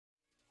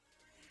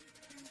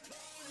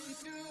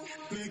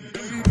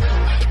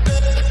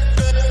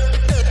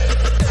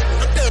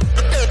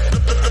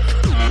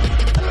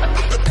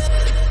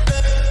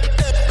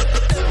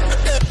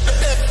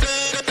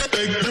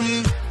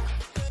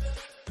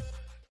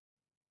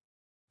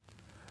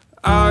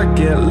I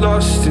get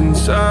lost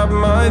inside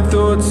my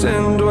thoughts,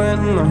 and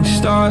when I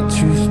start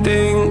to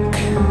think,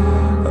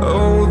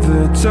 oh,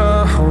 the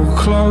Tahoe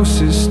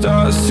close, it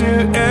starts to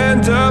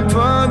end up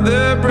on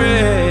the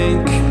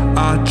brink.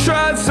 I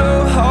tried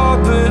so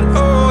hard, but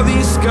all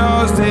these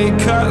scars, they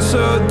cut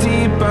so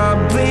deep, I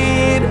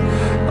bleed.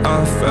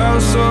 I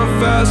fell so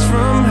fast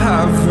from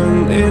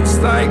heaven, it's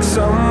like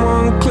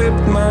someone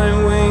clipped my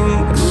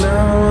wings.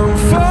 Now I'm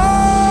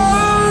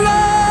falling,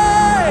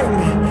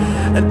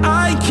 and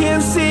I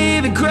can't see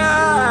the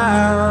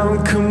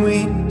ground. Can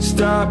we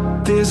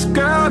stop this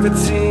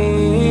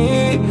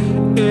gravity?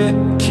 It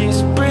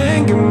keeps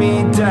bringing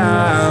me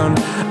down.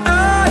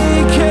 I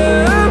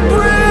can't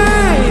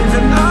breathe,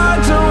 and I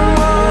don't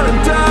wanna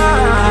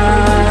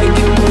die.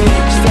 Can we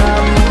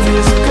stop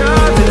this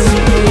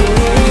gravity?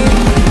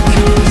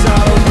 'Cause I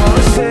don't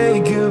wanna say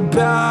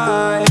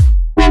goodbye.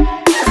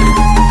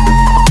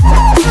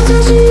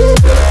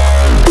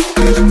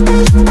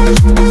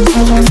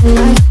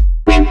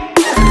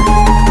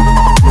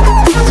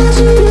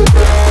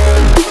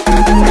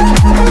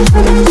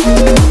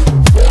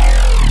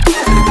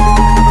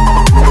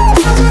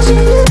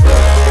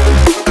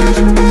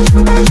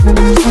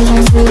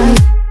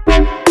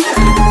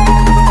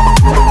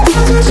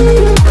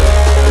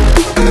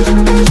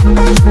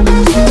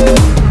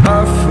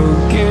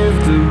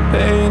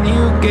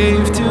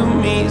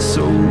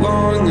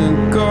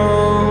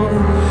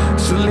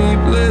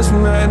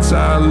 I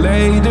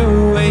laid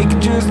awake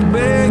just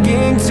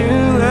begging to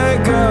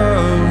let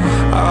go.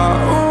 I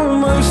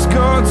almost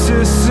got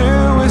to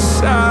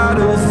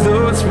suicidal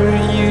thoughts,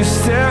 but you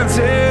stepped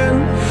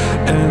in.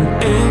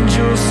 An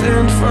angel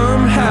sent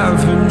from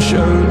heaven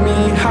showed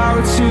me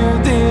how to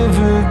live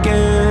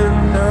again.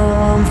 Now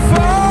I'm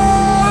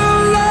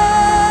falling,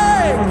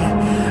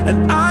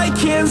 and I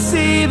can't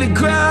see the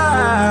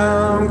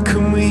ground.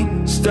 Can we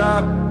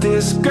stop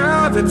this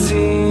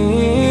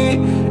gravity?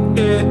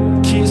 It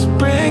keeps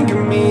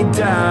bringing me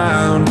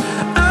down.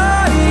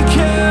 I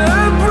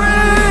can't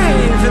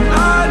breathe, and I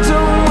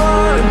don't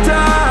wanna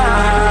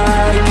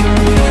die. Can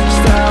we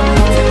stop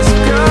this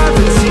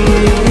gravity?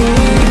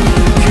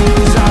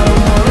 'Cause I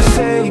don't wanna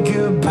say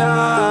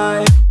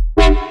goodbye.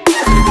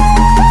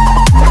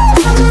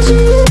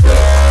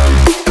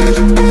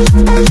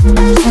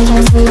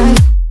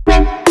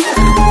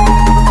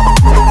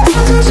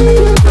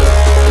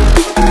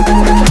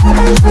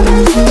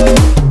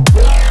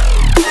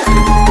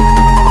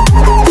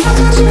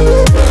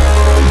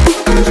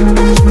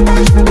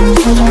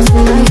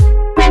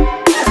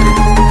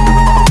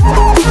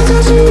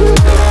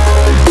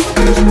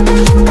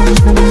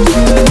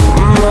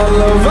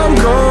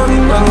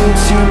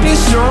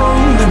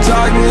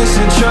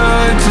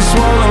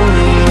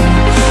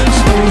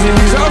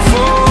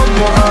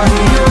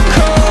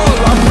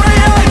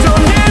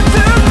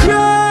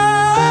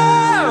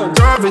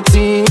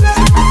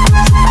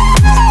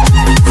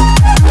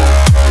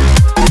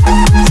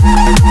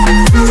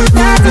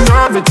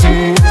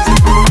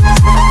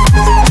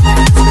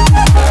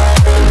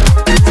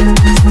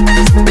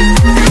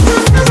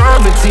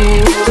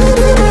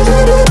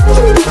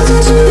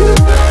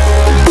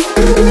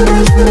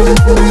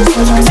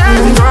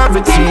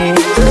 Gravity.